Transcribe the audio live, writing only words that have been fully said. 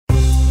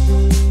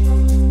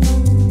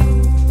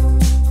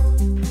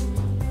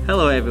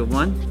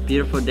everyone,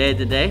 beautiful day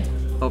today.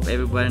 Hope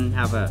everyone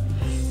have a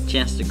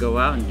chance to go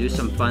out and do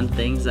some fun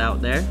things out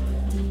there.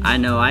 I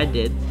know I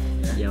did.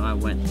 You know, I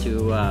went to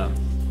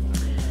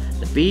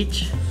the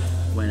beach,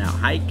 went out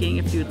hiking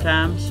a few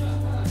times.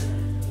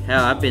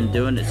 Hell, I've been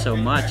doing it so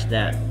much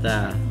that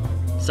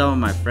some of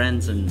my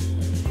friends and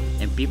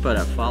people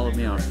that follow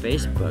me on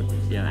Facebook,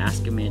 you know,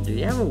 asking me, do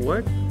you ever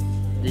work?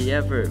 Do you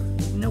ever,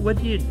 you know, what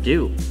do you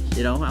do?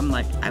 You know, I'm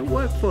like, I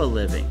work for a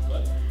living.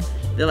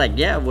 They're like,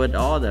 yeah, with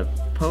all the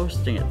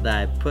posting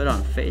that I put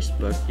on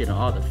Facebook, you know,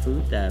 all the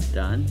food that I've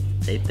done,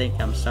 they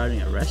think I'm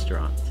starting a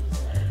restaurant.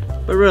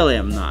 But really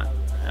I'm not.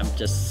 I'm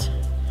just,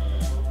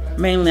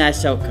 mainly I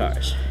sell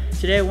cars.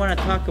 Today I want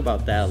to talk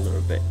about that a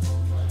little bit.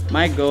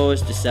 My goal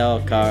is to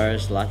sell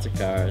cars, lots of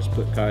cars,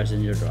 put cars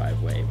in your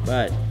driveway.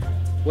 But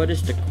what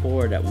is the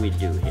core that we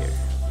do here?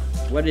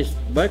 What is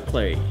Bud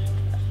Clary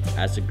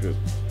as a group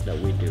that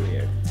we do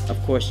here? Of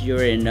course, you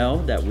already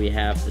know that we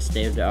have the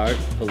state-of-the-art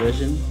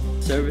collision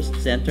service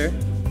center.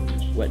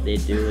 What they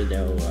do,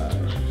 they'll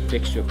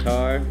fix your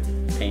car,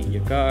 paint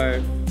your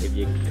car. If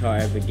your car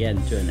ever get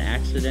into an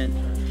accident,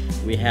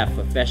 we have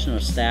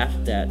professional staff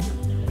that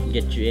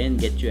get you in,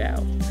 get you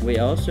out. We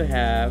also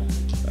have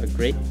a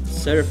great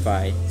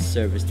certified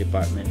service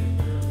department,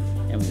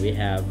 and we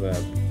have a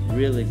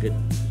really good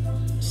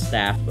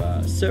staff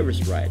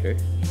service writer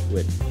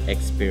with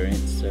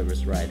experienced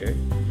service writer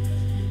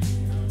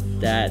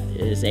that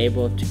is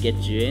able to get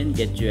you in,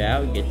 get you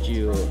out, get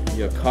you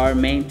your car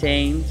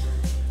maintained,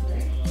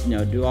 you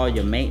know, do all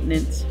your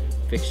maintenance,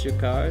 fix your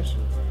cars.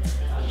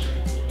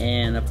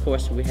 And of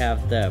course we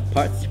have the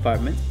parts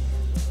department.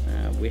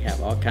 We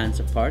have all kinds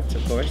of parts,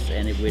 of course,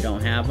 and if we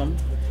don't have them,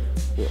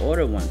 we'll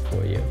order one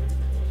for you.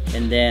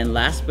 And then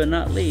last but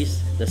not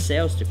least, the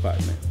sales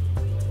department.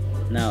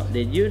 Now,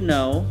 did you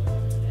know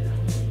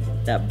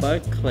that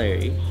Bud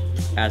Clary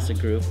as a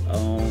group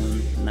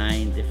owns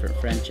 9 different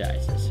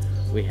franchises?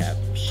 We have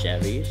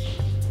Chevys,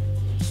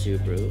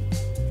 Subaru,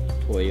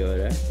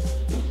 Toyota,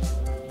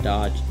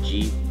 Dodge,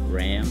 Jeep,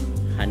 Ram,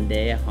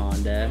 Hyundai,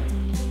 Honda.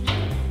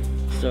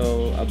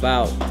 So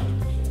about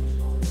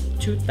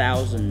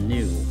 2,000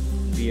 new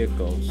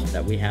vehicles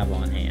that we have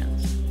on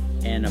hands,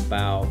 and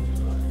about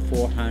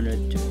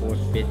 400 to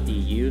 450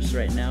 used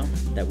right now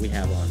that we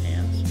have on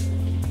hands.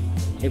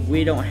 If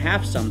we don't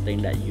have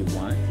something that you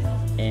want,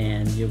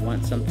 and you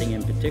want something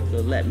in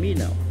particular, let me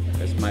know,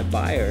 because my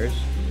buyers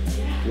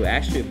will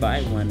actually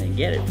buy one and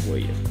get it for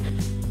you.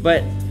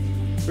 But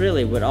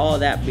really, with all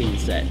that being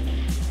said,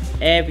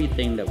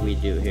 everything that we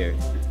do here,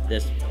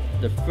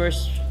 the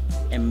first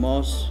and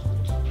most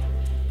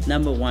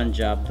number one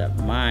job, that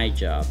my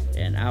job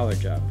and our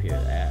job here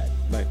at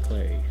Bud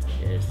Clary,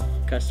 is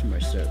customer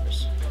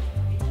service.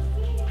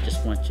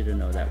 Just want you to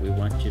know that. We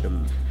want you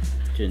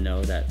to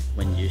know that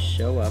when you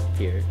show up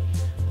here,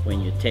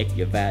 when you take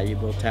your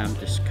valuable time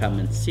to come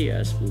and see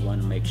us, we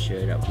want to make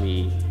sure that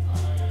we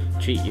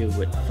treat you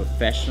with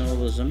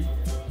professionalism,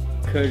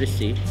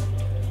 courtesy,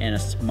 and a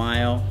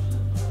smile,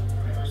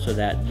 so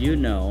that you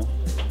know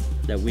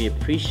that we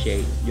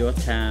appreciate your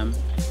time,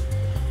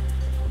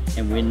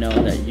 and we know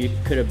that you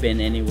could have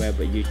been anywhere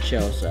but you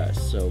chose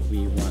us. So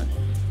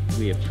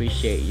we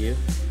appreciate you,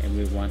 and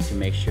we want to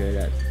make sure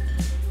that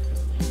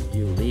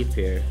you leave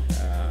here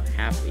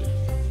happy.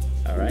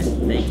 All right,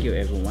 thank you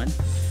everyone.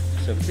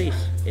 So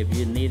please, if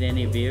you need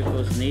any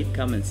vehicles,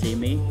 come and see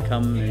me,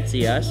 come and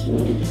see us,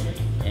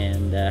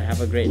 and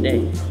have a great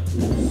day.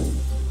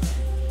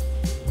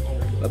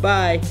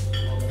 Bye-bye.